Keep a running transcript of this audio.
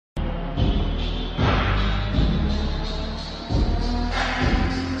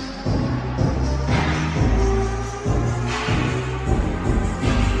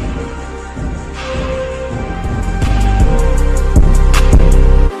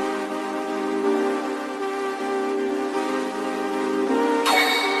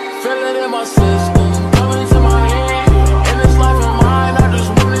my system, coming to my head. In this life of mine, I just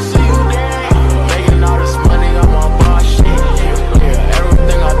wanna see you dead. Making all this money, I'm on boss shit. Yeah,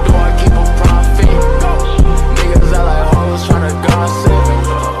 everything I do, I keep a profit. Niggas out like hoes tryna gossip.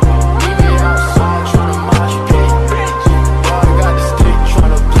 Meet me outside tryna mosh pit. Boy, I got the stick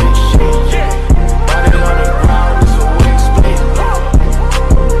tryna play shit. Body on the ground, it's a wig split.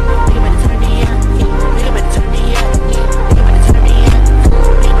 Nigga better turn me up. Nigga better turn me up. Nigga better turn me up.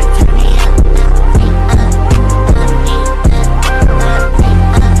 Nigga better turn me up.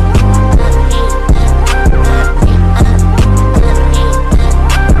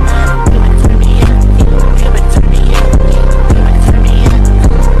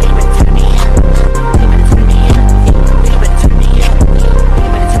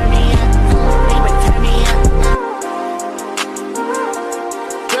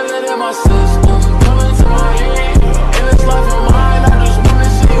 Feel it in my system.